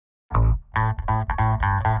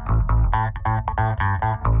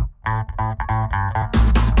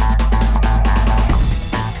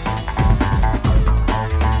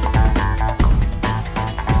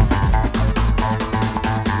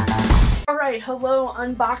Alright, hello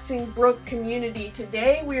Unboxing Brook community.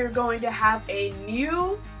 Today we are going to have a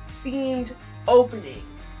Mew themed opening.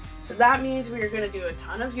 So that means we are going to do a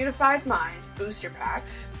ton of Unified Minds booster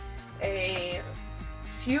packs, a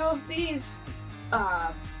few of these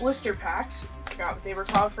blister packs, I forgot what they were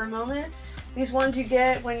called for a moment. These ones you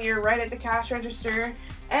get when you're right at the cash register,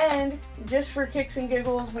 and just for kicks and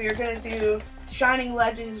giggles we are going to do Shining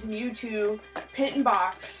Legends Mewtwo Pit and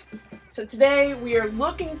Box. So today we are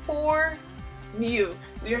looking for Mew.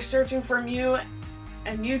 We are searching for Mew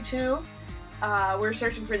and Mewtwo. We're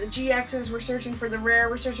searching for the GXs, we're searching for the rare,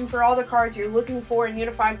 we're searching for all the cards you're looking for in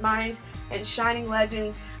Unified Minds and Shining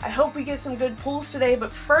Legends. I hope we get some good pulls today,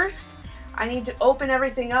 but first I need to open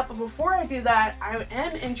everything up. But before I do that, I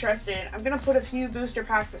am interested. I'm going to put a few booster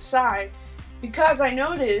packs aside because I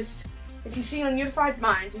noticed, if you see on Unified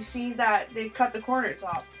Minds, you see that they cut the corners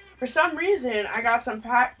off. For some reason, I got some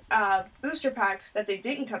booster packs that they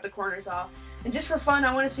didn't cut the corners off. And just for fun,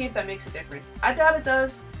 I want to see if that makes a difference. I doubt it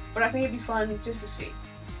does, but I think it'd be fun just to see.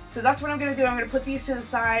 So that's what I'm going to do. I'm going to put these to the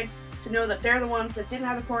side to know that they're the ones that didn't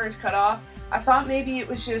have the corners cut off. I thought maybe it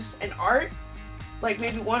was just an art, like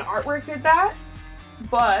maybe one artwork did that,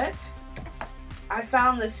 but I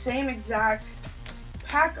found the same exact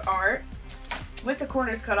pack art with the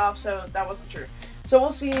corners cut off, so that wasn't true. So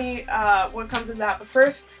we'll see what comes of that, but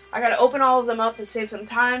first I gotta open all of them up to save some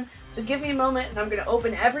time, so give me a moment and I'm gonna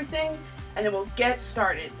open everything and then we'll get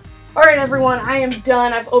started. Alright everyone, I am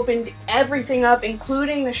done. I've opened everything up,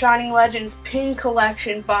 including the Shining Legends Pin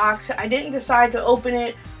Collection box. I didn't decide to open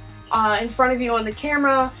it in front of you on the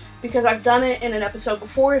camera because I've done it in an episode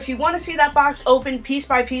before. If you want to see that box open piece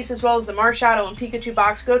by piece, as well as the Marshadow and Pikachu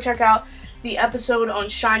box, go check out the episode on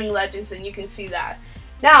Shining Legends and you can see that.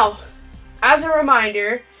 Now, as a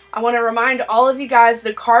reminder, I want to remind all of you guys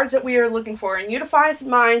the cards that we are looking for. In Unified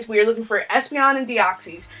Minds, we are looking for Espeon and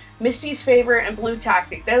Deoxys, Misty's Favorite, and Blue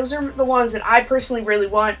Tactic. Those are the ones that I personally really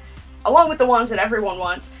want, along with the ones that everyone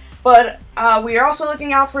wants. But we are also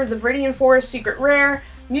looking out for the Viridian Forest Secret Rare,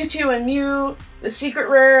 Mewtwo and Mew, the Secret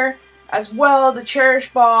Rare, as well, the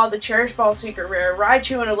Cherish Ball Secret Rare,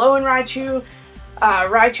 Raichu and Alolan Raichu,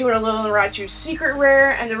 Raichu and Alolan Raichu Secret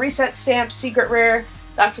Rare, and the Reset Stamp Secret Rare.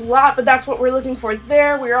 That's a lot, but that's what we're looking for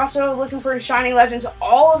there. We're also looking for Shining Legends,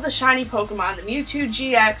 all of the shiny Pokemon, the Mewtwo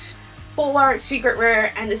GX, Full Art Secret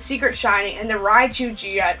Rare, and the Secret Shiny, and the Raichu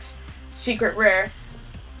GX Secret Rare.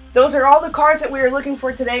 Those are all the cards that we are looking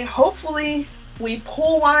for today. Hopefully, we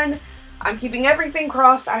pull one. I'm keeping everything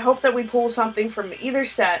crossed. I hope that we pull something from either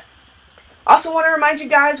set. Also want to remind you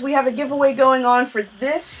guys, we have a giveaway going on for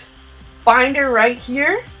this binder right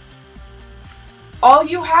here. All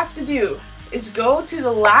you have to do is go to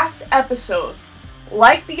the last episode,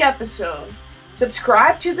 like the episode,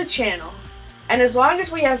 subscribe to the channel, and as long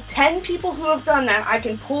as we have 10 people who have done that, I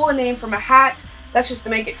can pull a name from a hat. That's just to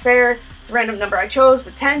make it fair. It's a random number I chose,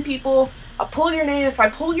 but 10 people, I'll pull your name. If I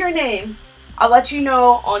pull your name, I'll let you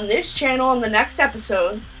know on this channel in the next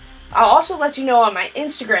episode. I'll also let you know on my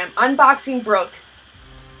Instagram, Unboxing Brook.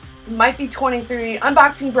 It might be 23,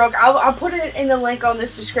 Unboxing Brook. I'll put it in the link on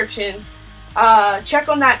this description. Check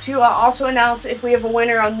on that too. I'll also announce if we have a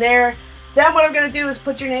winner on there. Then what I'm going to do is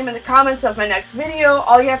put your name in the comments of my next video.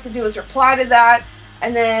 All you have to do is reply to that,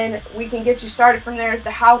 and then we can get you started from there as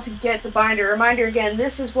to how to get the binder. Reminder again,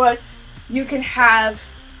 this is what you can have.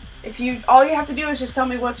 All you have to do is just tell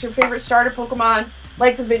me what's your favorite starter Pokemon,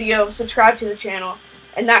 like the video, subscribe to the channel,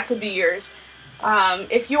 and that could be yours.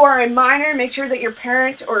 If you are a minor, make sure that your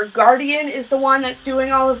parent or guardian is the one that's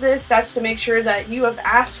doing all of this. That's to make sure that you have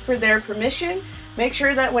asked for their permission. Make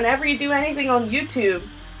sure that whenever you do anything on YouTube,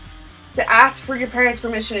 to ask for your parents'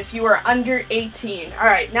 permission if you are under 18.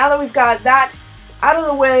 Alright, now that we've got that out of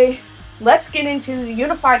the way, let's get into the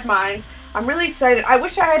Unified Minds. I'm really excited. I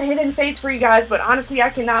wish I had Hidden Fates for you guys, but honestly I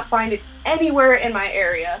cannot find it anywhere in my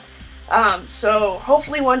area. So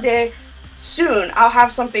hopefully one day soon I'll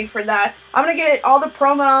have something for that. I'm going to get all the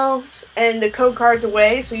promos and the code cards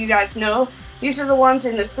away so you guys know. These are the ones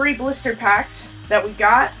in the 3 blister packs that we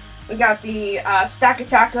got. We got the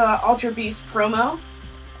Stakataka Ultra Beast promo.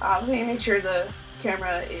 Let me make sure the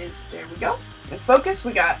camera is, there we go, in focus.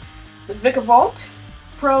 We got the Vikavolt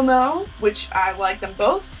promo, which I like them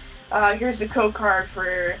both. Here's the code card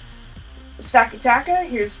for Stakataka.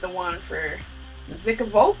 Here's the one for the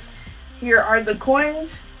Vikavolt. Here are the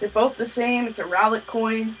coins. They're both the same. It's a Rowlet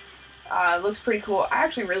coin. It looks pretty cool. I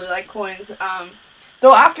actually really like coins.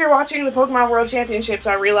 Though after watching the Pokemon World Championships,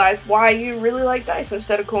 I realized why you really like dice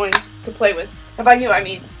instead of coins to play with. And by you, I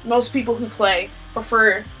mean most people who play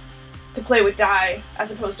prefer to play with die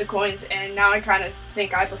as opposed to coins, and now I kind of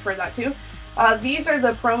think I prefer that too. These are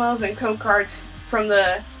the promos and code cards from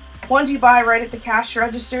the ones you buy right at the cash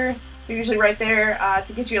register. They're usually right there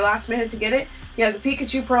to get you last minute to get it. You have the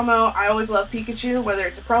Pikachu promo. I always love Pikachu, whether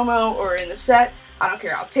it's a promo or in the set. I don't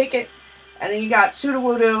care, I'll take it. And then you got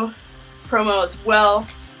Sudowoodo promo as well.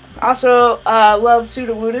 Also love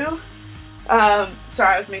Sudowoodo.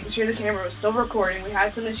 Sorry, I was making sure the camera was still recording. We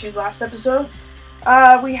had some issues last episode.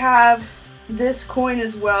 We have this coin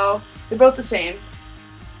as well. They're both the same.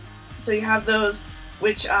 So you have those,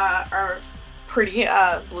 which are pretty.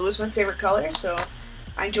 Blue is my favorite color, so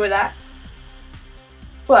I enjoy that.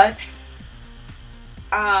 But,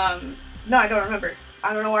 no, I don't remember.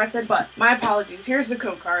 I don't know why I said but. My apologies. Here's the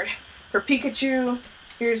code card for Pikachu.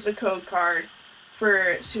 Here's the code card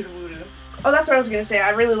for Sudowoodo. Oh, that's what I was going to say. I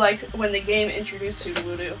really liked when the game introduced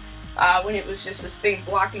Sudowoodo. When it was just this thing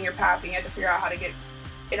blocking your path and you had to figure out how to get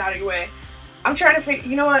it out of your way. I'm trying to figure,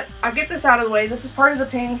 you know what, I'll get this out of the way. This is part of the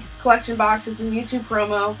Ping collection box. It's a Mewtwo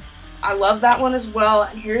promo. I love that one as well,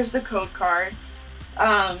 and here's the code card.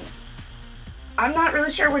 I'm not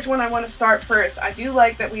really sure which one I want to start first. I do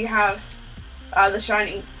like that we have the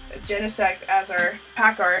Shining Genesect as our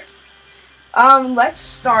pack art. Let's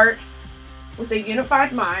start with a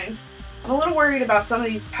Unified Minds. I'm a little worried about some of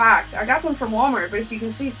these packs. I got them from Walmart, but if you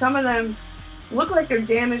can see, some of them look like they're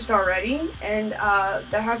damaged already, and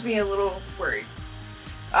that has me a little worried.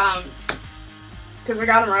 Because I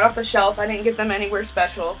got them right off the shelf. I didn't get them anywhere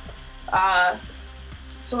special.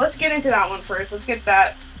 So let's get into that one first. Let's get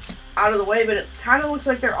that out of the way, but it kind of looks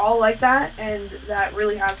like they're all like that, and that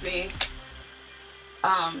really has me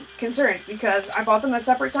concerned because I bought them at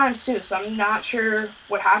separate times too, so I'm not sure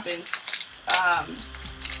what happened.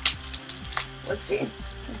 Let's see.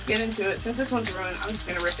 Let's get into it. Since this one's ruined, I'm just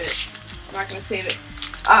going to rip it. I'm not going to save it.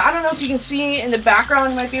 I don't know if you can see in the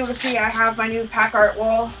background, you might be able to see I have my new pack art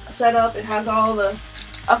wall set up. It has all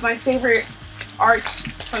of my favorite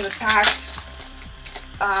arts from the packs.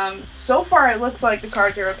 So far it looks like the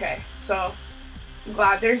cards are okay. So I'm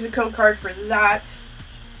glad. There's the code card for that.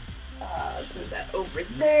 Let's move that over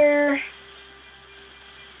there.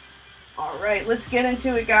 Alright, let's get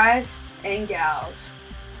into it, guys and gals.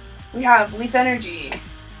 We have Leaf Energy,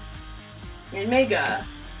 and Mega,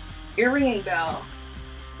 Earringing Bell,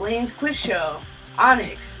 Blaine's Quiz Show,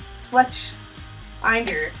 Onyx, Fletch,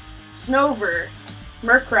 Einder, Snover,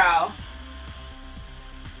 Murkrow,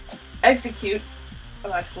 Execute. Oh,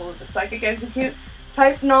 that's cool. It's a Psychic Execute.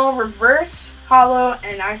 Type Null, Reverse, Hollow,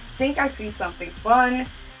 and I think I see something fun.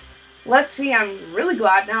 Let's see. I'm really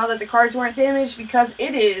glad now that the cards weren't damaged because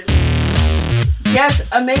it is, yes,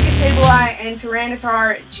 a Mega Sableye and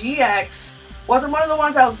Tyranitar GX. Wasn't one of the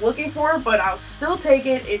ones I was looking for, but I'll still take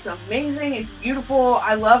it. It's amazing. It's beautiful.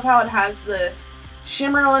 I love how it has the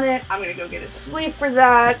shimmer on it. I'm going to go get a sleeve for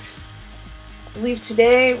that. I believe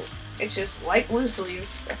today it's just light blue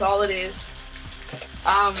sleeves. That's all it is.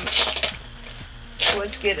 So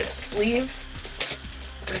let's get a sleeve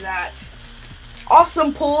for that.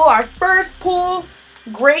 Awesome pull. Our first pull.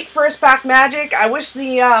 Great first pack magic. I wish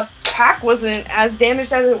the pack wasn't as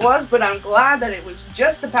damaged as it was, but I'm glad that it was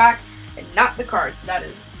just the pack and not the cards. That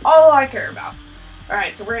is all I care about.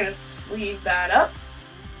 Alright, so we're going to sleeve that up.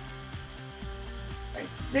 Right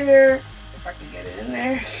there. If I can get it in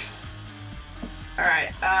there.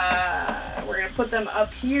 Alright, we're going to put them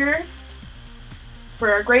up here.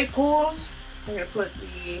 For our great pulls, we're going to put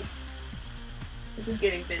the... This is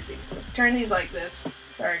getting busy. Let's turn these like this.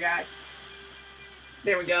 Sorry, guys.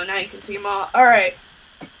 There we go. Now you can see them all. Alright.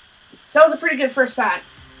 So that was a pretty good first pack.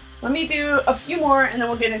 Let me do a few more, and then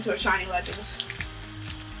we'll get into a Shiny Legends.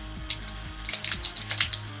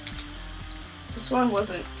 This one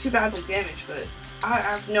wasn't too badly damaged, but I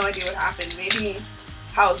have no idea what happened. Maybe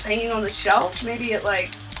how it was hanging on the shelf. Maybe it,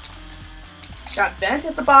 like, got bent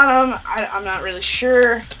at the bottom. I'm not really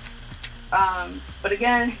sure. But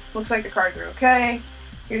again, looks like the cards are okay.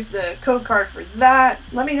 Here's the code card for that.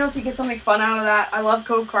 Let me know if you get something fun out of that. I love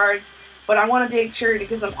code cards, but I want to make sure to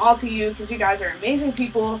give them all to you because you guys are amazing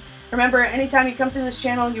people. Remember, anytime you come to this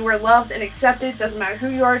channel, you are loved and accepted. Doesn't matter who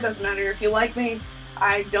you are. Doesn't matter if you like me.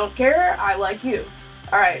 I don't care. I like you.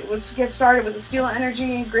 Alright, let's get started with the Steel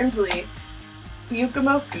Energy, Grimsley,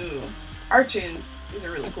 Yukamoku, Archon. These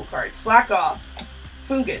are really cool cards. Slack Off,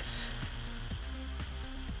 Fungus.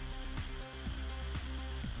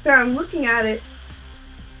 So I'm looking at it.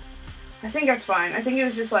 I think that's fine. I think it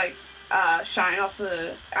was just like shine off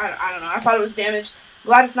the... I don't know. I thought it was damaged.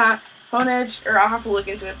 Glad it's not. Honedge, or I'll have to look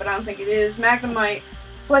into it, but I don't think it is. Magnemite,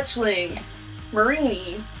 Fletchling,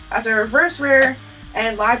 Marini as a reverse rare,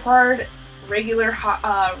 and Liepard regular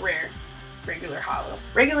rare. Regular hollow.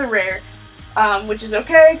 Regular rare. Which is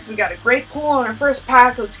okay, because we got a great pull on our first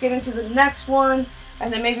pack. Let's get into the next one,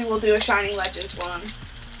 and then maybe we'll do a Shining Legends one.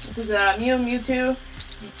 This is a Mew and Mewtwo.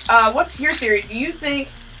 What's your theory? Do you think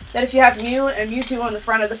that if you have Mew and Mewtwo on the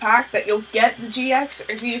front of the pack that you'll get the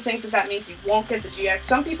GX, or do you think that that means you won't get the GX?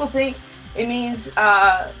 Some people think it means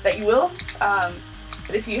that you will,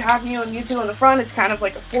 but if you have Mew and Mewtwo on the front, it's kind of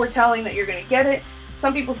like a foretelling that you're going to get it.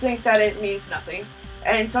 Some people think that it means nothing,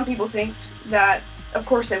 and some people think that, of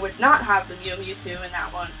course, they would not have the Mew and Mewtwo in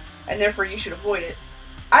that one, and therefore you should avoid it.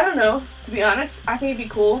 I don't know, to be honest. I think it'd be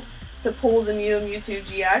cool to pull the Mew and Mewtwo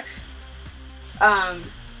GX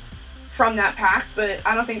from that pack, but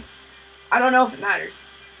I don't know if it matters.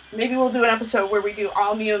 Maybe we'll do an episode where we do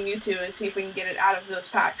all Mew and Mewtwo and see if we can get it out of those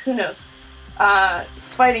packs. Who knows?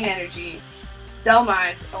 Fighting Energy,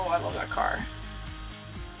 Delmise. Oh, I love that car.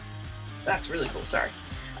 That's really cool. Sorry.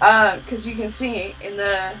 Because you can see in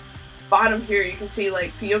the bottom here, you can see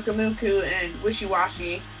like Pyokamuku and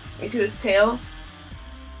Wishiwashi into his tail.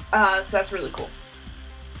 So that's really cool.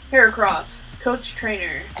 Heracross, Coach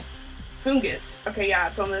Trainer, Fungus. Okay, yeah,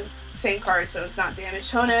 it's on the same card, so it's not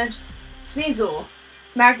damaged. Honedge, Sneasel,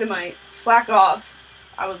 Magnemite, Slack Off.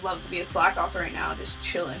 I would love to be a Slack Off right now, just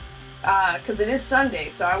chilling. Because it is Sunday,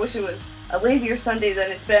 so I wish it was a lazier Sunday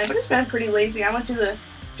than it's been, but it's been pretty lazy. I went to the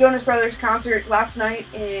Jonas Brothers concert last night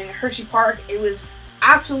in Hershey Park. It was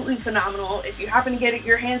absolutely phenomenal. If you happen to get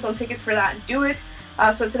your hands on tickets for that, do it.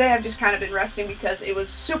 So today I've just kind of been resting because it was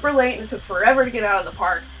super late and it took forever to get out of the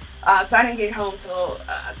park. So I didn't get home till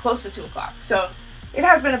close to 2 o'clock. So it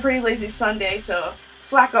has been a pretty lazy Sunday, so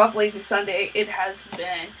slack off lazy Sunday it has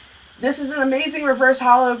been. This is an amazing reverse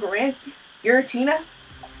holo Giratina.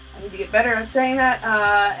 I need to get better at saying that.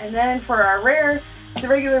 And then for our rare, the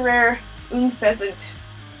regular rare, Pheasant.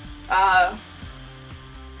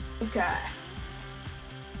 Okay.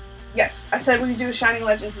 Yes, I said we would do Shining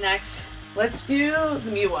Legends next. Let's do the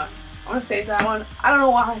Mew one. I want to save that one. I don't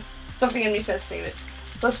know why. Something in me says save it.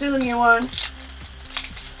 So let's do the Mew one.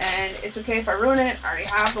 And it's okay if I ruin it. I already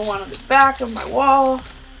have the one on the back of my wall.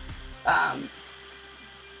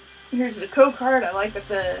 Here's the code card. I like that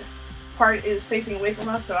the part is facing away from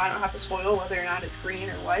us, so I don't have to spoil whether or not it's green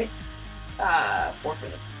or white. 4 for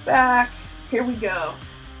the back. Here we go.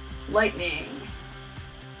 Lightning.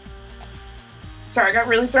 Sorry, I got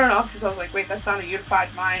really thrown off because I was like, wait, that's not a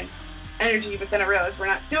Unified Minds energy, but then I realized we're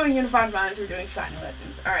not doing Unified Minds, we're doing Shining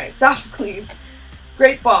Legends. Alright, Sophocles,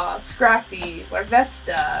 Great Ball, Scrafty,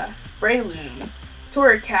 Larvesta, Breloom,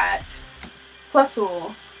 Torracat,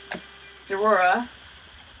 Plusle, Zorua,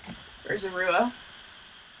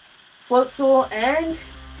 Floatzel, and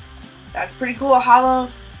that's pretty cool, a holo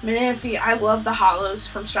Manaphy. I love the holos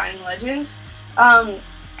from Shining Legends.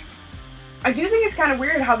 I do think it's kind of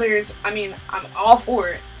weird how there's, I mean, I'm all for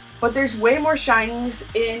it, but there's way more Shinings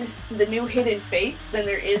in the new Hidden Fates than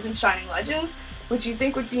there is in Shining Legends, which you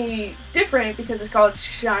think would be different because it's called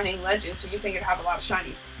Shining Legends, so you think it'd have a lot of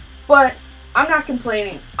Shinies. But I'm not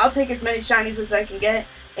complaining. I'll take as many Shinies as I can get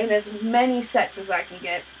in as many sets as I can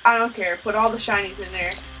get. I don't care. Put all the Shinies in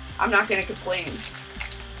there. I'm not going to complain.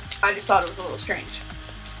 I just thought it was a little strange.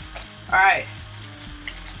 Alright.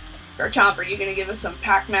 Garchomp, are you going to give us some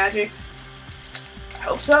pack magic? I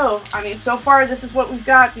hope so. I mean, so far this is what we've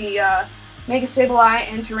got. The Mega Sableye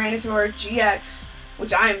and Tyranitar GX,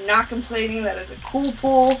 which I am not complaining. That is a cool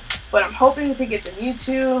pull. But I'm hoping to get the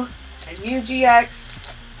Mewtwo and Mew GX,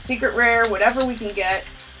 Secret Rare, whatever we can get.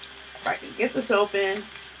 If I can get this open.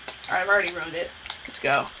 Alright, I've already ruined it. Let's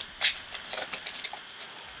go.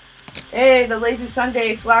 Hey, the Lazy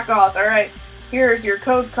Sunday slack off. Alright, here's your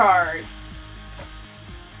code card.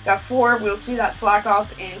 Got 4. We'll see that slack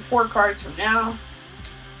off in 4 cards from now.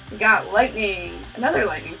 We got Lightning. Another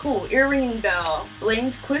Lightning. Cool. Ear-ringing bell.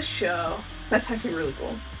 Blaine's quiz show. That's actually really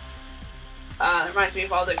cool. It reminds me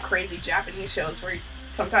of all the crazy Japanese shows where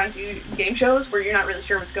sometimes game shows where you're not really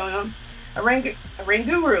sure what's going on. A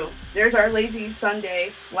Ranguru. There's our Lazy Sunday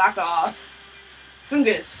slack off.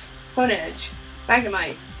 Fungus. Honedge.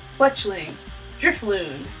 Magnemite. Fletchling.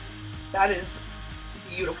 Drifloon. That is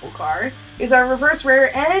a beautiful card. Is our reverse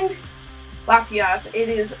rare and Latias. It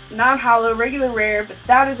is not holo, regular rare, but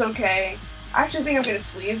that is okay. I actually think I'm going to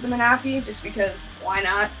sleeve the Manaphy just because why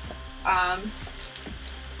not?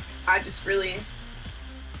 I just really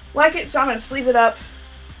like it, so I'm going to sleeve it up.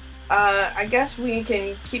 I guess we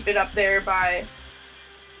can keep it up there by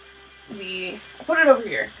I'll put it over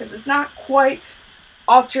here because it's not quite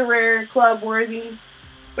ultra rare club worthy,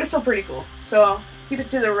 but it's still pretty cool. So keep it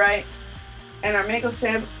to the right, and our Mega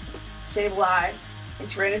Sableye and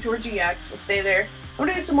Tyranitar GX will stay there. I'm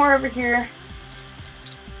gonna do some more over here.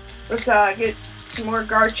 Let's get some more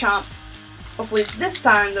Garchomp. Hopefully this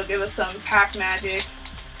time they'll give us some pack magic.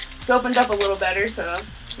 It's opened up a little better, so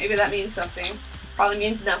maybe that means something. Probably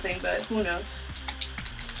means nothing, but who knows.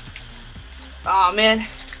 Aw, man.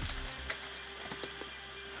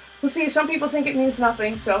 We'll see, some people think it means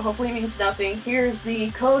nothing, so hopefully it means nothing. Here's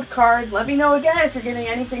the code card. Let me know again if you're getting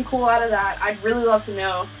anything cool out of that. I'd really love to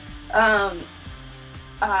know.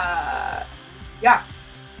 Yeah.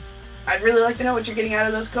 I'd really like to know what you're getting out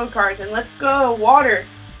of those code cards. And let's go, water.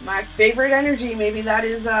 My favorite energy, maybe that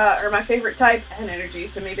is, or my favorite type and energy,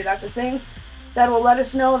 so maybe that's a thing that will let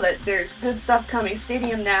us know that there's good stuff coming.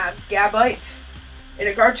 Stadium Nav, Gabite, in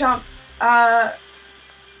a Garchomp,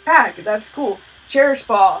 pack. That's cool. Cherish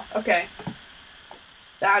Ball. Okay.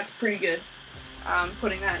 That's pretty good.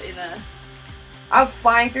 Putting that in a... I was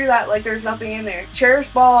flying through that like there's nothing in there. Cherish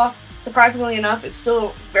Ball, surprisingly enough, is still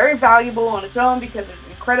very valuable on its own because it's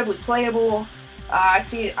incredibly playable. I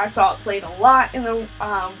saw it played a lot in the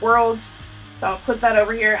Worlds, so I'll put that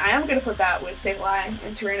over here. I am going to put that with Sableye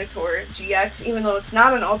and Tyranitar GX, even though it's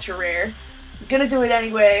not an ultra rare. I'm going to do it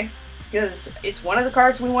anyway because it's one of the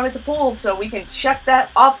cards we wanted to pull, so we can check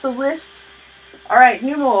that off the list. Alright,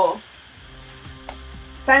 Numel.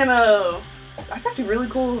 Dynamo. That's actually really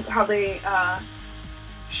cool how they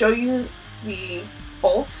show you the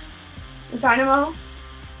bolt in Dynamo.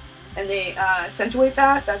 And they accentuate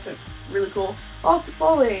that. That's really cool. Ultra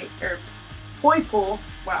Bully, or Poipole.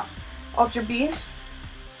 Wow. Ultra Beast.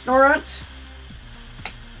 Snorunt.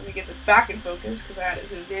 Let me get this back in focus because I had it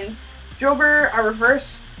zoomed in. Drillbur, our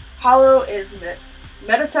reverse. Hollow is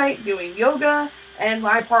Metatite doing yoga. And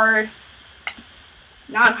Liepard,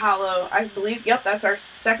 non-hollow, I believe. Yep, that's our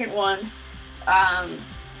second one.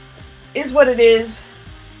 Is what it is.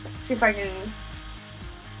 Let's see if I can...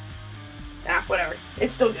 whatever.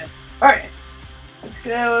 It's still good. Alright. Let's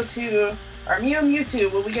go to our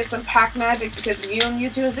Mewtwo. Will we get some pack magic because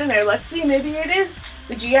Mewtwo is in there? Let's see. Maybe it is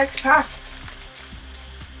the GX pack.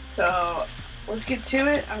 So, let's get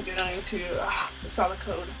to it. I'm going to... I saw the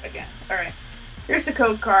code again. Alright. Here's the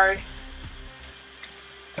code card.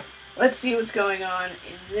 Let's see what's going on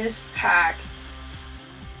in this pack.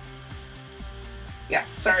 Yeah,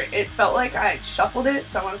 sorry. It felt like I shuffled it,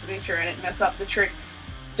 so I wanted to make sure I didn't mess up the trick.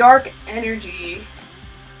 Dark Energy.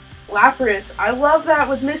 Lapras. I love that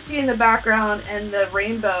with Misty in the background and the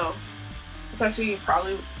rainbow. It's actually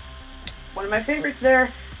probably one of my favorites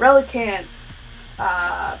there. Relicanth.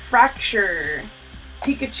 Fracture.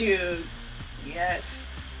 Pikachu. Yes.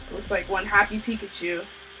 It looks like one happy Pikachu.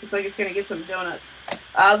 Looks like it's going to get some donuts.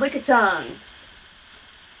 Lickitung.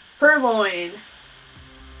 Purloin.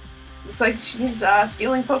 Looks like she's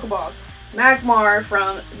stealing Pokeballs. Magmar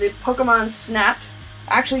from the Pokemon Snap.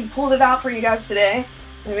 I actually pulled it out for you guys today.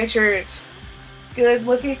 Let me make sure it's good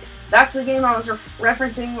looking. That's the game I was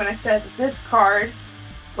referencing when I said that this card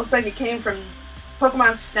looked like it came from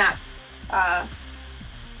Pokemon Snap.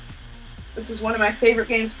 This is one of my favorite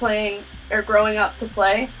games playing, or growing up to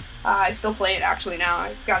play. I still play it actually now.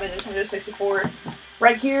 I've got a Nintendo 64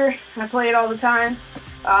 right here. I play it all the time.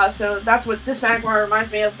 So that's what this Magmar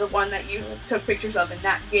reminds me of, the one that you took pictures of in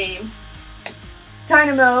that game.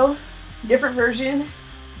 Dynamo, different version.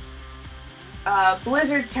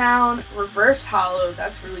 Blizzard Town, Reverse Hollow,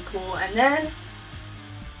 that's really cool. And then,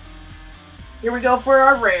 here we go for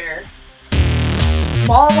our rare.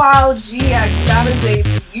 Mawile GX, that is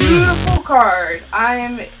a beautiful card. I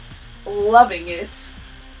am loving it.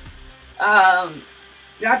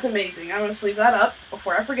 That's amazing. I'm going to sleeve that up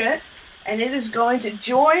before I forget. And it is going to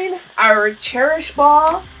join our Cherish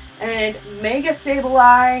Ball and Mega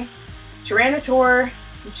Sableye Tyranitar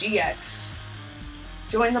GX.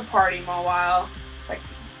 Join the party, Mawile. Like,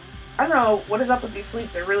 I don't know what is up with these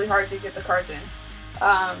sleeves. They're really hard to get the cards in.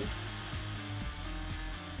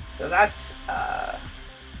 So that's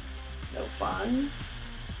no fun.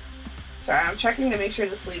 Sorry, I'm checking to make sure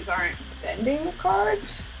the sleeves aren't bending the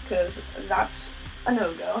cards, because that's a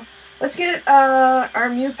no-go. Let's get our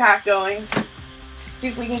Mew pack going. See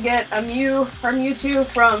if we can get a Mew or Mewtwo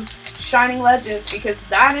from Shining Legends, because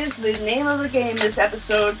that is the name of the game this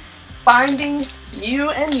episode. Finding Mew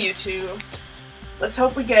and Mewtwo. Let's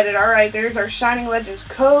hope we get it. Alright, there's our Shining Legends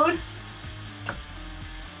code.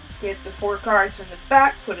 Let's get the 4 cards from the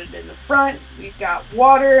back, put it in the front. We've got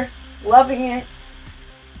Water, loving it.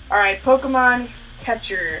 Alright, Pokemon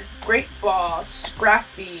Catcher, Great Ball,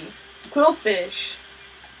 Scrafty, Quillfish,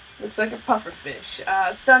 looks like a pufferfish,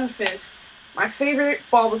 Stunfisk, my favorite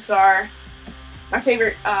Bulbasaur, my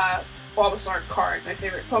favorite Bulbasaur card, my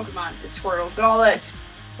favorite Pokemon is Squirtle, Golett,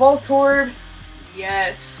 Voltorb,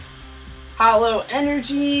 yes, Hollow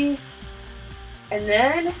Energy, and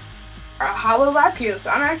then Hollow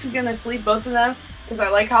Latios. I'm actually going to sleeve both of them because I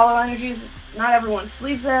like Hollow Energies. Not everyone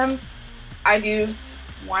sleeves them. I do.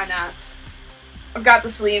 Why not? I've got the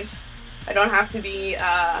sleeves. I don't have to be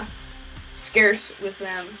scarce with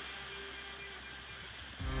them.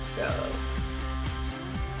 So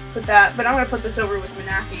put that, but I'm gonna put this over with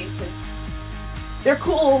Manaphy because they're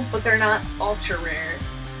cool, but they're not ultra rare.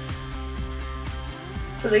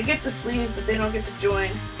 So they get the sleeve, but they don't get to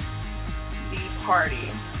join the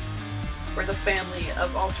party, or the family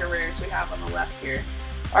of ultra rares we have on the left here.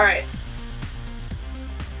 Alright.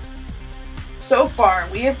 So far,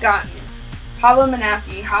 we have gotten Holo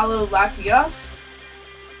Manaphy, Holo Latios,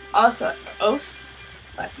 Latios,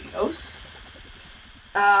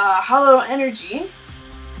 Holo Energy,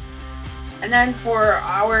 and then for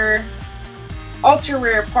our ultra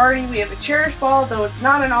rare party, we have a Cherish Ball. Though it's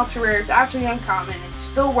not an ultra rare, it's actually uncommon. It's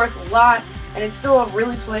still worth a lot, and it's still a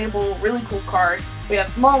really playable, really cool card. We have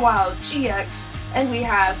Mawile GX, and we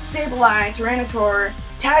have Sableye, Tyranitar,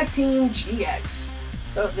 Tag Team GX.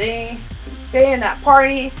 So they can stay in that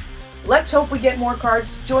party. Let's hope we get more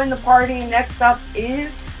cards to join the party. Next up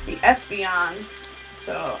is the Espeon.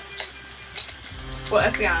 So, well,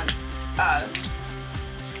 Espeon,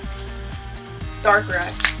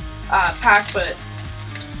 Darkrai pack, but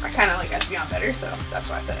I kind of like Espeon better, so that's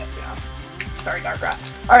why I said Espeon. Sorry, Darkrai.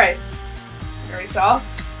 Alright, you already saw.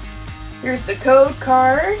 Here's the code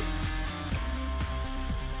card.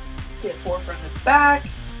 Let's get 4 from the back.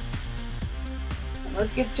 And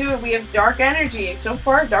let's get to it. We have Dark Energy. So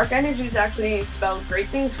far, Dark Energy has actually spelled great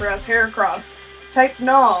things for us. Heracross, Type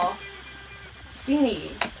Null,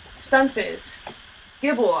 Steenie, Stunfisk,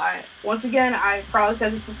 Gibble. Once again, I probably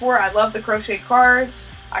said this before, I love the crochet cards.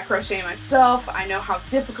 I crochet myself. I know how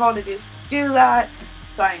difficult it is to do that,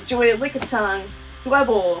 so I enjoy it. Lickitung,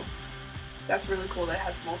 Dwebble. That's really cool that it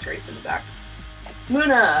has Moltres in the back.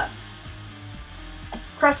 Munna,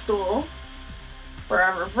 Crustle for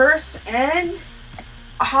our reverse, and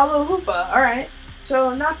a Holo Hoopa. Alright,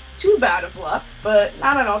 so not too bad of luck, but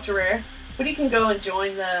not an ultra rare. But he can go and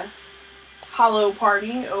join the Holo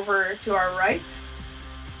party over to our right.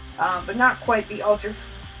 But not quite the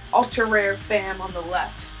ultra rare fam on the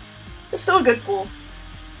left. It's still a good pool.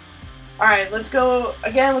 Alright, let's go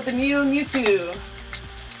again with the Mew and Mewtwo.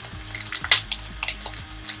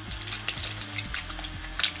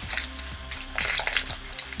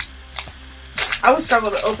 I always struggle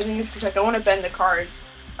to open these because I don't want to bend the cards.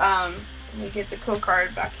 Let me get the code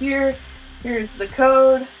card back here. Here's the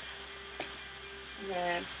code. And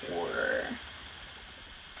then for...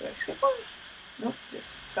 Did I skip one? Nope,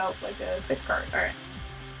 just felt like a fifth card. Alright.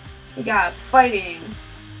 We got Fighting.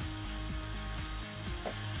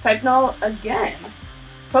 Type Null again.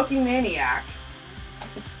 Pokemaniac.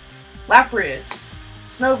 Lapras.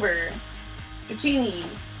 Snover. Dratini.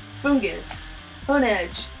 Fungus.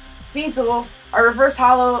 Honedge. Sneasel. Our reverse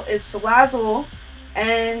holo is Salazzle.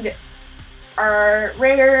 And our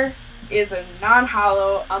rare is a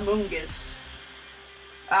non-holo Amoonguss.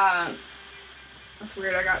 That's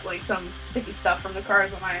weird, I got like some sticky stuff from the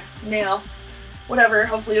cards on my nail. Whatever,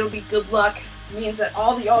 hopefully it'll be good luck. It means that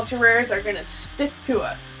all the ultra rares are gonna stick to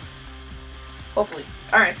us. Hopefully.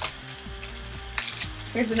 Alright.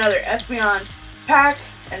 Here's another Espeon pack,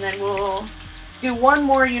 and then we'll do one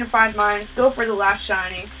more Unified Minds, go for the last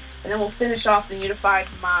shiny, and then we'll finish off the Unified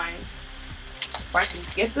Minds. If I can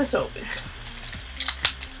get this open.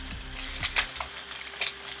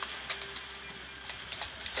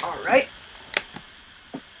 Alright.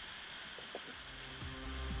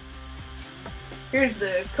 Here's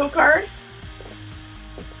the code card.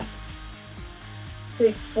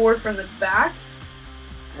 Take 4 from the back.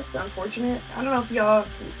 That's unfortunate. I don't know if y'all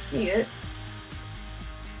can see it.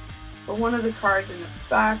 But one of the cards in the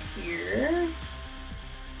back here.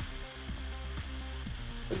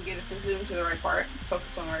 We can get it to zoom to the right part.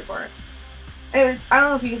 Focus on the right part. Anyways, I don't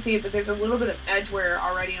know if you can see it, but there's a little bit of edge wear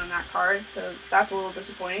already on that card, so that's a little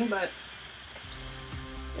disappointing, but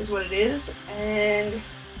is what it is. And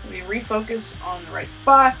we refocus on the right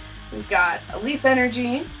spot. We've got a Leaf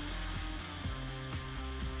Energy,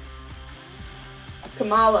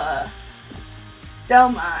 Kamala,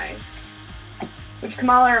 Delmise, which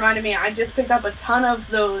Kamala reminded me, I just picked up a ton of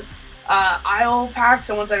those Isle packs,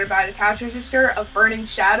 the ones that are by the cash register, of Burning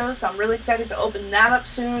Shadows, so I'm really excited to open that up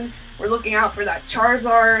soon. We're looking out for that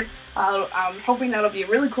Charizard. I'm hoping that'll be a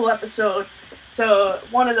really cool episode. So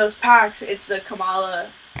one of those packs, it's the Kamala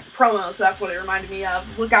promo, so that's what it reminded me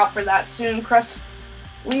of. Look out for that soon. Fungus,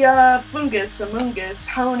 Amoonguss,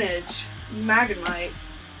 Honedge, Magnemite,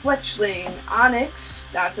 Fletchling, Onyx.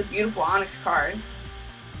 That's a beautiful Onyx card.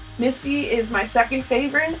 Misty is my second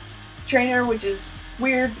favorite trainer, which is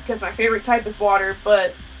weird because my favorite type is water,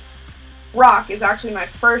 but Rock is actually my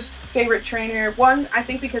first favorite trainer. One, I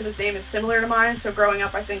think because his name is similar to mine, so growing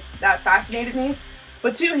up I think that fascinated me.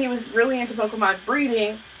 But two, he was really into Pokemon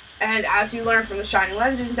breeding, And as you learned from the Shining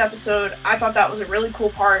Legends episode, I thought that was a really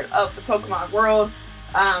cool part of the Pokemon world.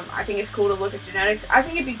 I think it's cool to look at genetics. I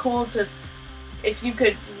think it'd be cool to, if you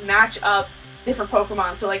could match up different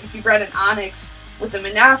Pokemon. So like if you bred an Onix with a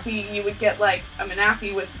Manaphy, you would get like a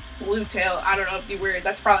Manaphy with Blue Tail. I don't know, it'd be weird.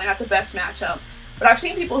 That's probably not the best matchup. But I've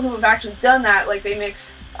seen people who have actually done that. Like they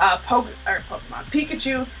mix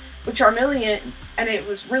Pikachu with Charmeleon, and it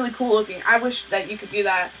was really cool looking. I wish that you could do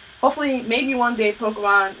that. Hopefully, maybe one day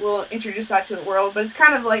Pokemon will introduce that to the world, but it's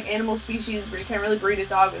kind of like animal species where you can't really breed a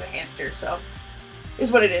dog with a hamster, so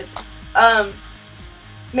is what it is.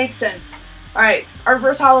 Makes sense. Alright, our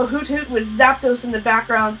reverse holo Hoot Hoot with Zapdos in the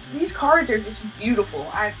background. These cards are just beautiful.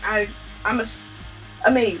 I'm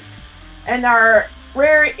amazed. And our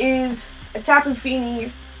rare is a Tapu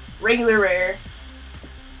Fini regular rare.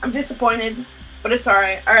 I'm disappointed, but it's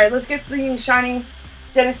alright. Alright, let's get the Shiny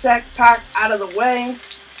Denisec pack out of the way.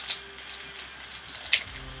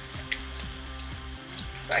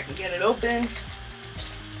 If I can get it open.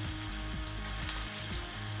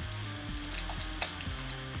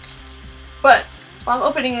 But while I'm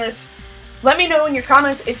opening this, let me know in your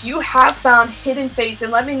comments if you have found Hidden Fates,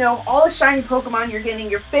 and let me know all the shiny Pokemon you're getting,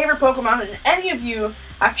 your favorite Pokemon, and any of you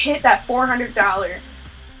have hit that $400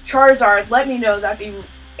 Charizard. Let me know. That'd be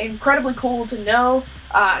incredibly cool to know,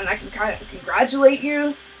 and I can kind of congratulate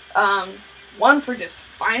you. One, for just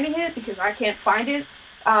finding it, because I can't find it.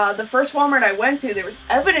 The first Walmart I went to, there was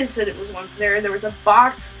evidence that it was once there. There was a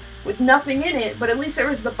box with nothing in it, but at least there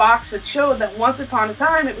was the box that showed that once upon a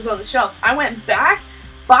time it was on the shelves. I went back,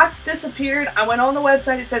 box disappeared. I went on the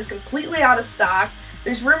website, it says completely out of stock.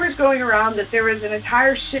 There's rumors going around that there was an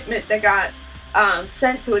entire shipment that got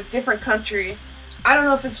sent to a different country. I don't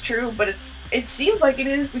know if it's true, but it seems like it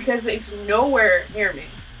is, because it's nowhere near me.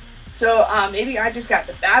 So maybe I just got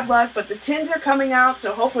the bad luck, but the tins are coming out,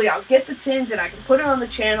 so hopefully I'll get the tins and I can put it on the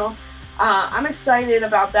channel. I'm excited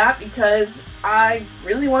about that because I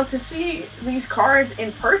really want to see these cards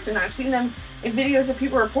in person. I've seen them in videos that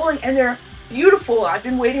people are pulling, and they're beautiful. I've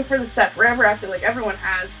been waiting for the set forever. I feel like everyone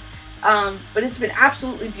has. But it's been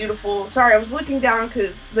absolutely beautiful. Sorry, I was looking down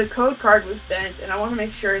because the code card was bent, and I want to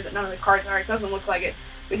make sure that none of the cards are. It doesn't look like it,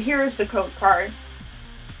 but here is the code card.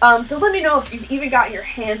 So let me know if you've even gotten your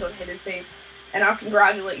hands on Hidden Fates, and I'll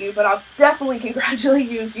congratulate you. But I'll definitely congratulate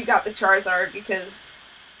you if you got the Charizard, because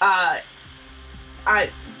I've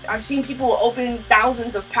seen people open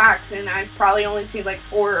thousands of packs, and I've probably only seen like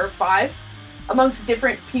 4 or 5 amongst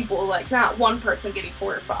different people, like not one person getting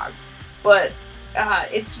 4 or 5, but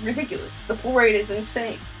it's ridiculous. The pull rate is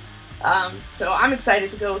insane. So I'm excited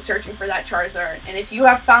to go searching for that Charizard, and if you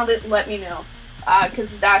have found it, let me know,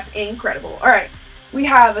 because that's incredible. Alright, we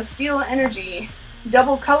have a Steel Energy,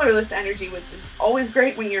 double colorless energy, which is always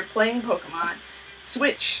great when you're playing Pokemon.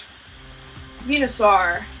 Switch,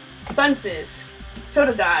 Venusaur, Stunfisk,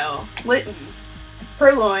 Totodile, Litten,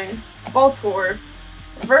 Purloin, Voltorb,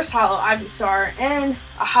 reverse holo Ivysaur, and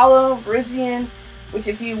a holo Virizion, which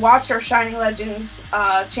if you watched our Shining Legends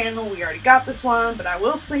channel, we already got this one, but I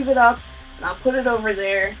will sleeve it up, and I'll put it over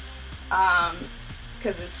there,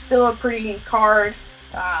 because it's still a pretty card.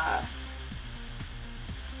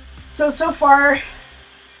 So far,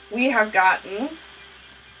 we have gotten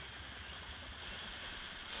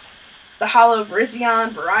the holo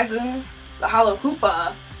Virizion, the holo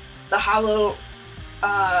Hoopa, the holo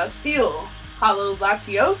Steel, holo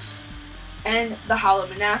Latios, and the holo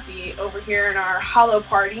Manaphy over here in our holo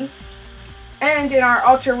party. And in our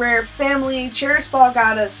ultra rare family, Cherish Ball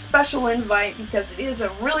got a special invite because it is a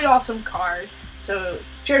really awesome card. So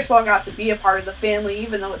Cherish Ball got to be a part of the family,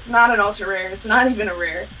 even though it's not an ultra rare, it's not even a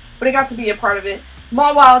rare, but it got to be a part of it.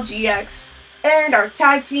 Mawile GX, and our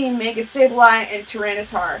tag team Mega Sableye and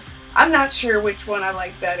Tyranitar. I'm not sure which one I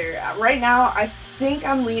like better. Right now, I think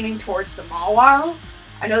I'm leaning towards the Mawile.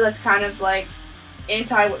 I know that's kind of like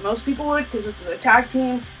anti what most people would, because this is a tag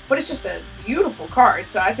team, but it's just a beautiful card,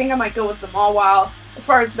 so I think I might go with the Mawile. As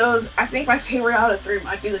far as those, I think my favorite out of 3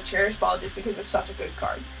 might be the Cherish Ball, just because it's such a good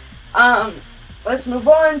card. Let's move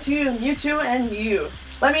on to Mewtwo and Mew.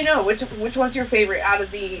 Let me know which one's your favorite out of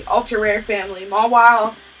the ultra rare family: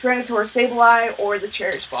 Mawile, Tyranitar, Sableye, or the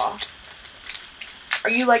Cherish Ball. Are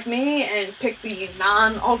you like me and pick the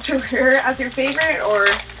non-ultra rare as your favorite, or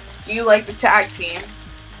do you like the tag team?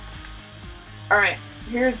 Alright,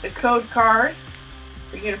 here's the code card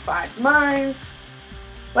for Unified Minds.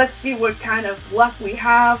 Let's see what kind of luck we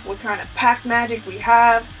have, what kind of pack magic we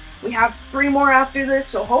have. We have 3 more after this,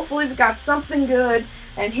 so hopefully we've got something good.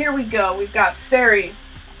 And here we go. We've got Fairy.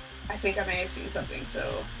 I think I may have seen something,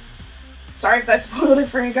 so sorry if that spoiled it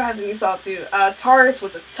for you guys and you saw it too. Taurus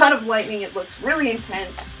with a ton of lightning. It looks really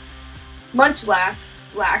intense. Munchlask,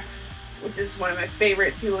 Lax, which is one of my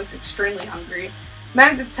favorites. He looks extremely hungry.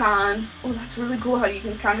 Magneton. Oh, that's really cool how you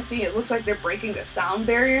can kind of see it looks like they're breaking the sound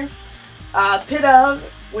barrier. Pit of,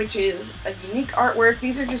 which is a unique artwork.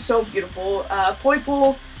 These are just so beautiful.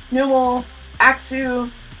 Poipole, Numel, Axu,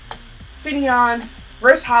 Finneon,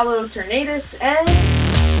 Reverse Hollow, Tornadus, and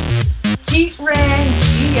Heatran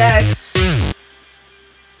GX.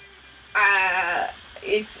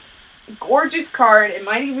 It's a gorgeous card. It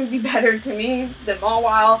might even be better to me than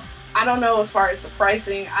Mawile. I don't know as far as the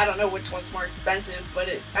pricing. I don't know which one's more expensive, but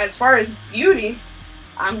as far as beauty,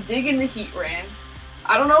 I'm digging the Heatran.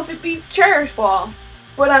 I don't know if it beats Cherish Ball,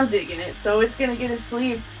 but I'm digging it. So it's going to get a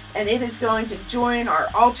sleeve, and it is going to join our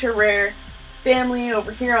ultra rare family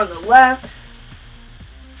over here on the left.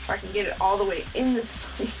 If I can get it all the way in the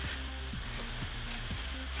sleeve.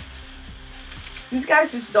 These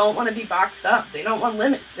guys just don't want to be boxed up. They don't want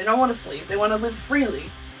limits. They don't want a sleeve. They want to live freely.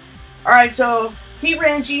 Alright, so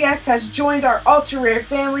Heatran GX has joined our ultra rare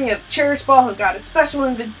family of Cherish Ball, who got a special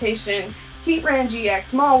invitation. Heatran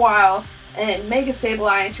GX, Mawile, and Mega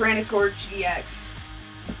Sableye and Tyranitar GX.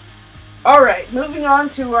 Alright, moving on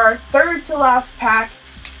to our third to last pack.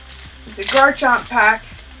 It's a Garchomp pack.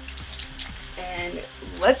 And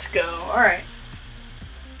let's go. Alright.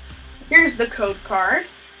 Here's the code card.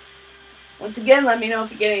 Once again, let me know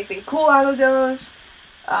if you get anything cool out of those.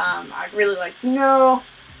 I'd really like to know.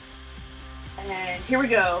 And here we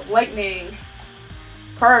go. Lightning.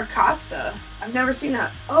 Caracosta. I've never seen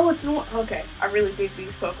that. Oh, it's the one. Okay, I really dig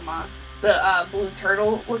these Pokemon. The blue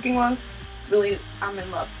turtle looking ones. Really, I'm in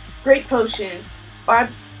love. Great Potion.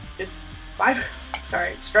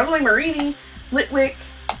 Struggling Marini. Litwick.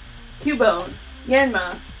 Cubone.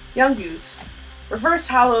 Yanma. Yungoos. Reverse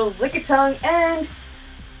Hollow. Lickitung. And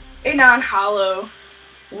a non-hollow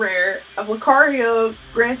rare of Lucario,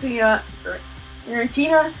 Giratina,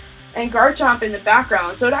 and Garchomp in the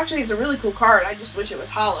background. So it actually is a really cool card. I just wish it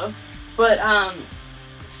was hollow. But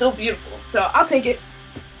it's still beautiful. So I'll take it.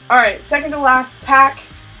 Alright, second to last pack.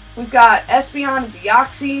 We've got Espeon and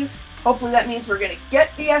Deoxys. Hopefully that means we're going to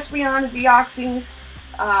get the Espeon and Deoxys.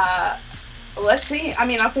 Let's see. I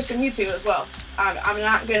mean, I'll take the Mewtwo as well. I'm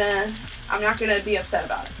not gonna be upset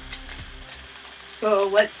about it. So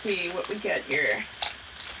let's see what we get here.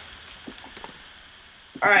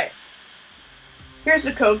 Alright. Here's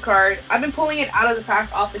the code card. I've been pulling it out of the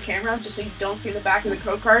pack off the camera just so you don't see the back of the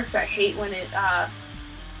code card because I hate when it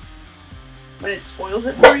spoils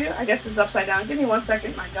it for you. I guess it's upside down. Give me 1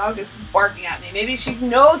 second. My dog is barking at me. Maybe she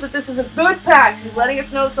knows that this is a good pack. She's letting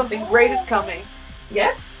us know something great is coming.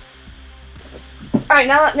 Yes? Alright,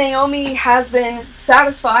 now that Naomi has been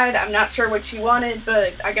satisfied, I'm not sure what she wanted,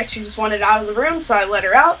 but I guess she just wanted out of the room, so I let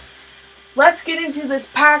her out. Let's get into this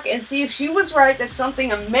pack and see if she was right that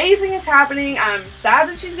something amazing is happening. I'm sad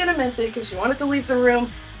that she's going to miss it because she wanted to leave the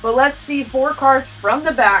room, but let's see 4 cards from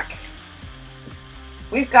the back.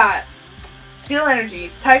 We've got Steel Energy,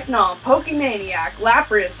 Type Null, Pokemaniac,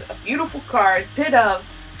 Lapras, a beautiful card, Pit of,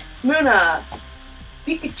 Munna,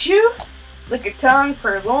 Pikachu, Lickitung,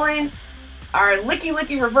 Purloin, our Licky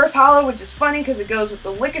Licky Reverse Hollow, which is funny because it goes with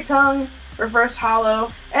the Lickitung Reverse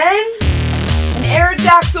Hollow, and an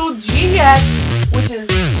Aerodactyl GX, which is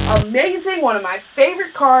amazing, one of my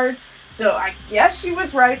favorite cards. So I guess she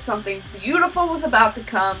was right, something beautiful was about to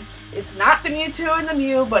come. It's not the Mewtwo and the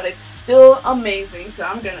Mew, but it's still amazing. So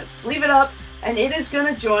I'm going to sleeve it up, and it is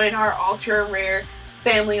going to join our ultra rare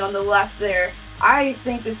family on the left there. I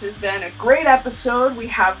think this has been a great episode. We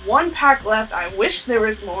have 1 pack left. I wish there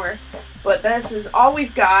was more, but this is all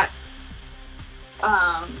we've got.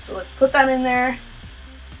 So let's put that in there.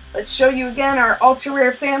 Let's show you again our ultra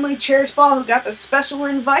rare family, Cherish Ball, who got the special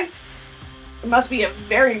invite. It must be a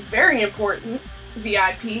very, very important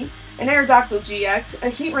VIP. An Aerodactyl GX, a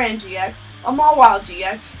Heatran GX, a Mawile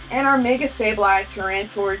GX, and our Mega Sableye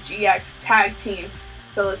Tyranitar GX tag team.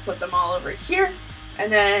 So let's put them all over here.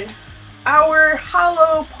 And then our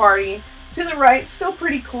Hollow Party to the right, still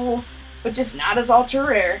pretty cool, but just not as ultra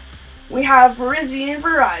rare. We have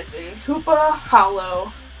Verizon, Hoopa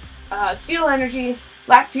Hollow, Steel Energy,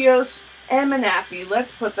 Latios, and Manaphy.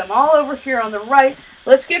 Let's put them all over here on the right.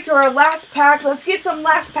 Let's get to our last pack. Let's get some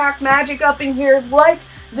last pack magic up in here. Like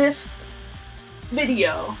this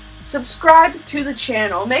video. Subscribe to the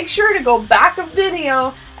channel. Make sure to go back a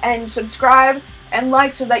video and subscribe and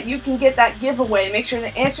like so that you can get that giveaway. Make sure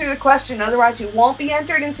to answer the question, otherwise you won't be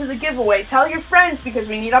entered into the giveaway. Tell your friends because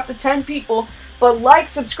we need up to 10 people. But like,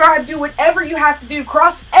 subscribe, do whatever you have to do.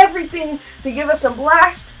 Cross everything to give us some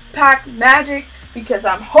last pack magic because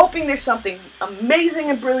I'm hoping there's something amazing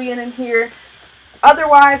and brilliant in here.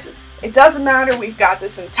 Otherwise, It doesn't matter. We've got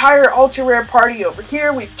this entire ultra rare party over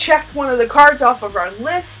here. We've checked one of the cards off of our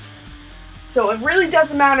list. So it really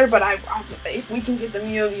doesn't matter, but if we can get the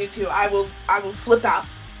Mewtwo, I will flip out.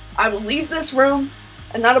 I will leave this room,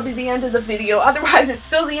 and that'll be the end of the video. Otherwise, it's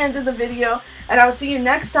still the end of the video. And I will see you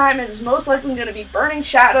next time. It is most likely going to be Burning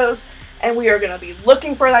Shadows, and we are going to be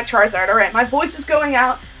looking for that Charizard. Alright, my voice is going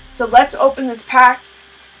out, so let's open this pack.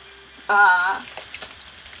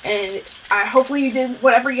 And hopefully you did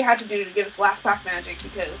whatever you had to do to give us last pack magic,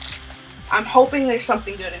 because I'm hoping there's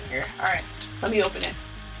something good in here. Alright, let me open it.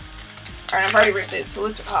 Alright, I've already ripped it, so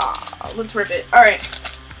let's rip it. Alright.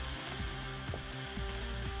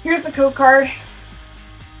 Here's the code card.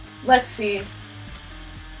 Let's see.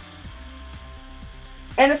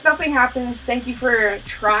 And if nothing happens, thank you for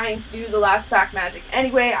trying to do the last pack magic.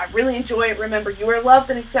 Anyway, I really enjoy it. Remember, you are loved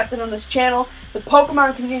and accepted on this channel. The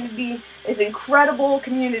Pokemon community is an incredible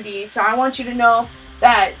community, so I want you to know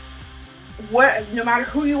that no matter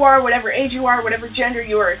who you are, whatever age you are, whatever gender,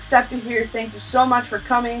 you are accepted here. Thank you so much for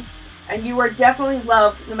coming, and you are definitely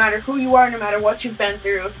loved no matter who you are, no matter what you've been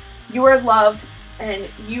through. You are loved, and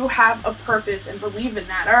you have a purpose, and believe in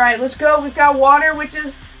that. Alright, let's go. We've got water, which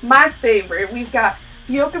is my favorite. We've got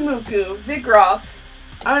Byokamuku, Vigroth,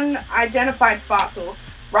 Unidentified Fossil,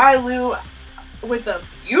 Railu with a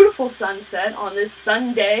beautiful sunset on this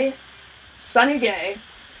sunny day,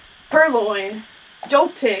 Purloin,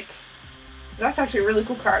 Joltik. That's actually a really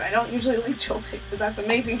cool card. I don't usually like Joltik, but that's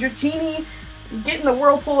amazing. Dratini, getting the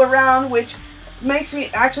whirlpool around, which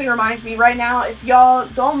actually reminds me right now, if y'all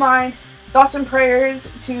don't mind, thoughts and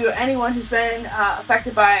prayers to anyone who's been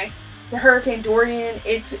affected by the Hurricane Dorian.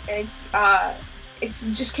 It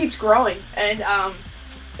just keeps growing, and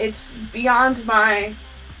it's beyond my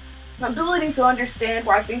ability to understand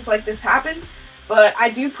why things like this happen, but I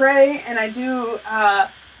do pray, and I do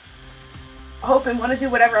hope and want to do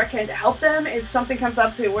whatever I can to help them. If something comes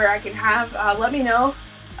up to where I can have, let me know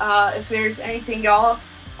if there's anything y'all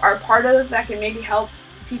are a part of that can maybe help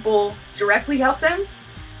people directly help them.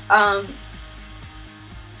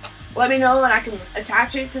 Let me know, and I can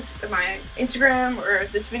attach it to my Instagram or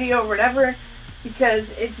this video or whatever,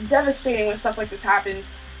 because it's devastating when stuff like this happens.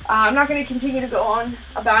 I'm not going to continue to go on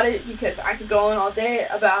about it, because I could go on all day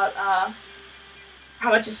about how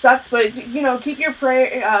much it sucks, but you know, keep your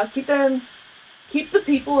keep the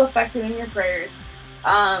people affected in your prayers.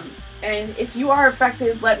 And if you are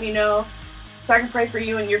affected, let me know so I can pray for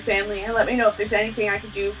you and your family, and let me know if there's anything I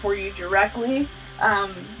can do for you directly.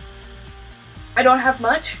 I don't have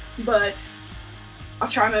much, but I'll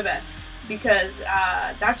try my best, because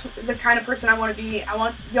that's the kind of person I want to be. I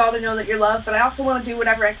want y'all to know that you're loved, but I also want to do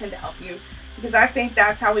whatever I can to help you, because I think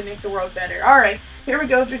that's how we make the world better. Alright, here we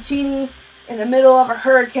go. Dratini in the middle of a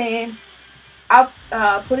hurricane, out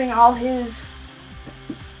putting all his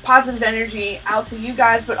positive energy out to you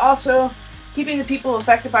guys, but also keeping the people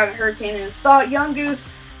affected by the hurricane in his thought. Yungoos,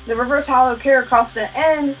 the reverse hollow Caracosta,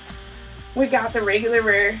 and we got the regular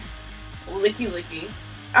rare Licky.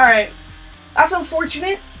 Alright, that's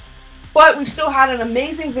unfortunate, but we've still had an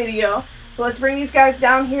amazing video, so let's bring these guys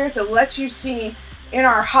down here to let you see. In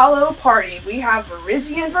our hollow party, we have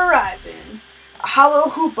Verizon, a hollow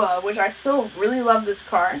Hoopa, which I still really love this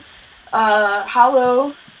card,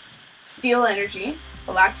 hollow Steel Energy,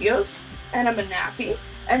 a Latios, and a Manafi.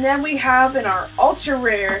 And then we have in our ultra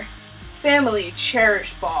rare family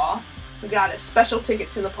Cherish Ball, we got a special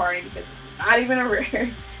ticket to the party because it's not even a rare,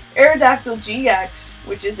 Aerodactyl GX,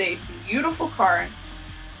 which is a beautiful card,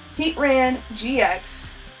 Heatran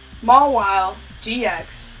GX, Mawile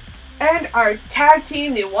GX, and our tag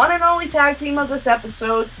team, the one and only tag team of this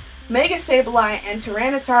episode, Mega Sableye and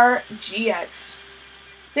Tyranitar GX.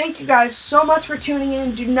 Thank you guys so much for tuning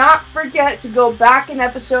in. Do not forget to go back an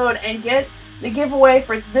episode and get the giveaway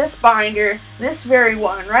for this binder, this very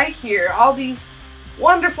one right here. All these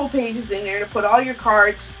wonderful pages in there to put all your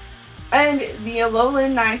cards, and the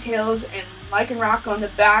Alolan Ninetales and Lycanroc on the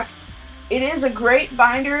back. It is a great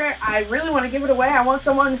binder. I really want to give it away. I want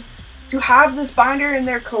someone to have this binder in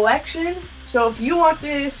their collection. So if you want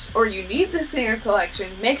this, or you need this in your collection,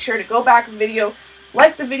 make sure to go back a video,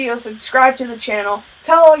 like the video, subscribe to the channel,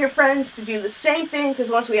 tell all your friends to do the same thing,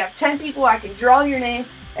 because once we have 10 people, I can draw your name,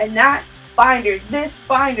 and that binder, this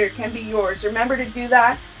binder, can be yours. Remember to do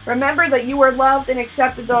that. Remember that you are loved and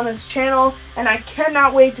accepted on this channel, and I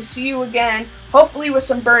cannot wait to see you again, hopefully with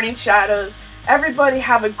some Burning Shadows. Everybody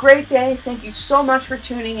have a great day. Thank you so much for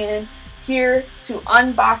tuning in here to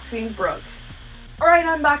Unboxing Brooke. Alright,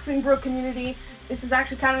 Unboxing Brooke community, this is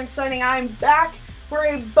actually kind of exciting. I'm back for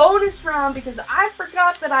a bonus round because I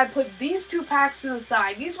forgot that I put these two packs to the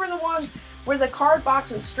side. These were the ones where the card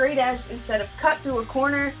box was straight edged instead of cut to a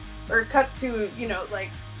corner. or cut to, you know, like,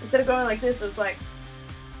 instead of going like this, it was like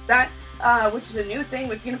that, which is a new thing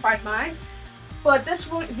with Unified Minds. But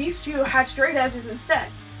these two had straight edges instead.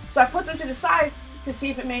 So I put them to the side to see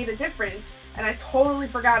if it made a difference, and I totally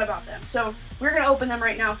forgot about them. So we're gonna open them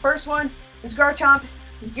right now. First one is Garchomp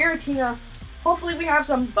and Giratina. Hopefully we have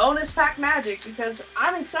some bonus pack magic, because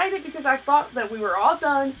I'm excited because I thought that we were all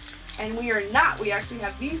done, and we are not. We actually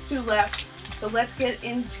have these two left, so let's get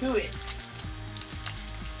into it.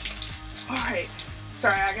 Alright,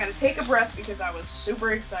 sorry, I gotta take a breath because I was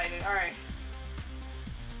super excited. Alright.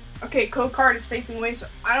 Okay, code card is facing away, so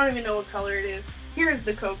I don't even know what color it is. Here's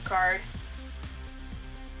the code card.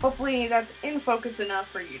 Hopefully that's in focus enough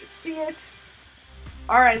for you to see it.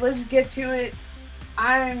 Alright, let's get to it.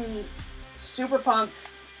 I'm super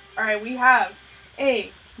pumped. Alright, we have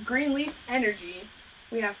a Green Leaf Energy.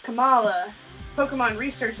 We have Kamala, Pokemon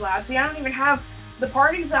Research Lab. See, I don't even have the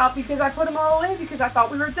parties out because I put them all away because I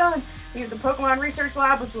thought we were done. We have the Pokemon Research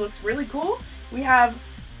Lab, which looks really cool. We have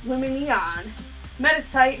Lumineon,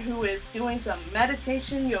 Meditite, who is doing some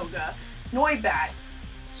meditation yoga, Noibat,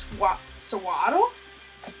 Swaddle,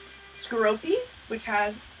 Skorupi, which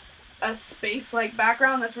has a space-like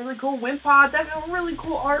background that's really cool, Wimpod, that's a really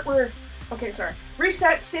cool artwork. Okay, sorry.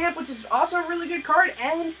 Reset Stamp, which is also a really good card,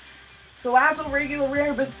 and Salazzle regular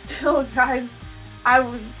rare, but still, guys,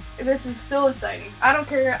 this is still exciting. I don't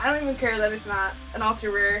care, I don't even care that it's not an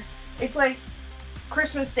ultra rare. It's like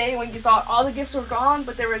Christmas Day when you thought all the gifts were gone,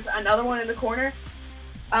 but there was another one in the corner,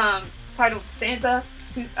 titled Santa,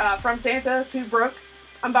 from Santa to Brooke,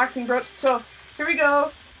 Unboxing Brooke. So, here we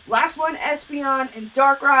go. Last one, Espeon and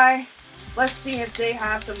Darkrai. Let's see if they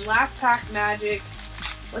have some last pack magic.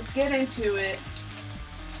 Let's get into it.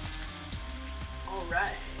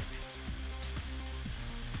 Alright.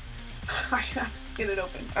 I gotta get it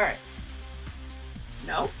open. Alright.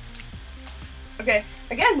 No? Okay,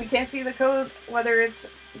 again, we can't see the code, whether it's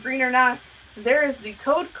green or not. So there is the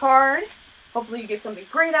code card. Hopefully you get something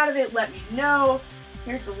great out of it. Let me know.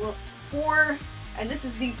 Here's the little 4. And this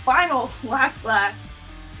is the final, last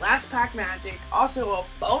pack magic. Also a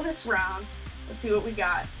bonus round. Let's see what we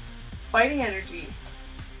got. Fighting Energy.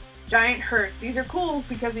 Giant Hurt. These are cool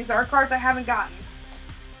because these are cards I haven't gotten.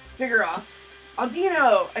 Vigoroth.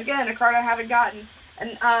 Aldino. Again, a card I haven't gotten.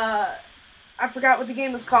 And, I forgot what the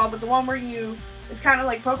game was called, but the one where it's kind of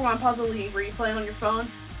like Pokemon Puzzle League where you play on your phone.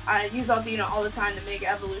 I use Aldino all the time to make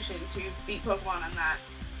evolution to beat Pokemon on that.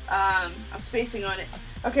 I'm spacing on it.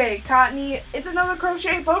 Okay, Cottony, it's another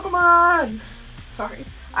Crochet Pokemon! Sorry.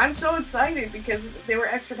 I'm so excited because they were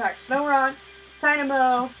extra pack. Snorunt,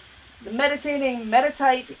 Dynamo, the Meditating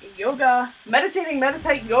Meditite Yoga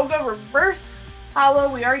Reverse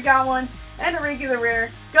Holo, we already got one, and a regular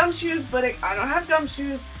rare. Gumshoes, but I don't have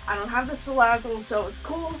Gumshoes. I don't have the Salazzle, so it's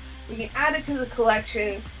cool. We can add it to the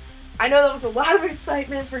collection. I know that was a lot of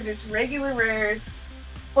excitement for just regular rares,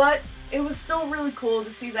 but it was still really cool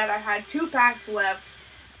to see that I had 2 packs left.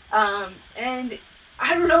 And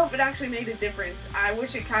I don't know if it actually made a difference. I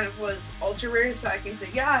wish it kind of was ultra rare so I can say,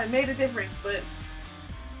 yeah, it made a difference, but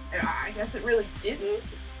I guess it really didn't.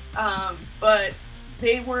 But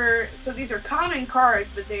so these are common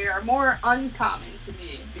cards, but they are more uncommon to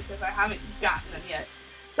me because I haven't gotten them yet.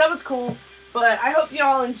 So that was cool, but I hope you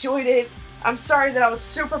all enjoyed it. I'm sorry that I was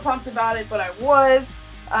super pumped about it, but I was.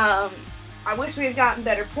 I wish we had gotten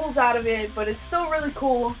better pulls out of it, but it's still really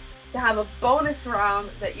cool to have a bonus round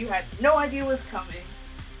that you had no idea was coming.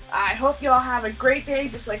 I hope you all have a great day,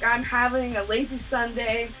 just like I'm having a lazy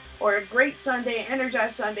Sunday, or a great Sunday,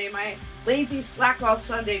 energized Sunday. My lazy slack-off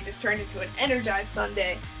Sunday just turned into an energized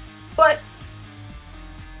Sunday. But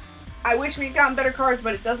I wish we had gotten better cards,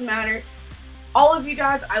 but it doesn't matter. All of you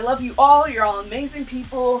guys, I love you all. You're all amazing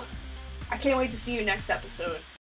people. I can't wait to see you next episode.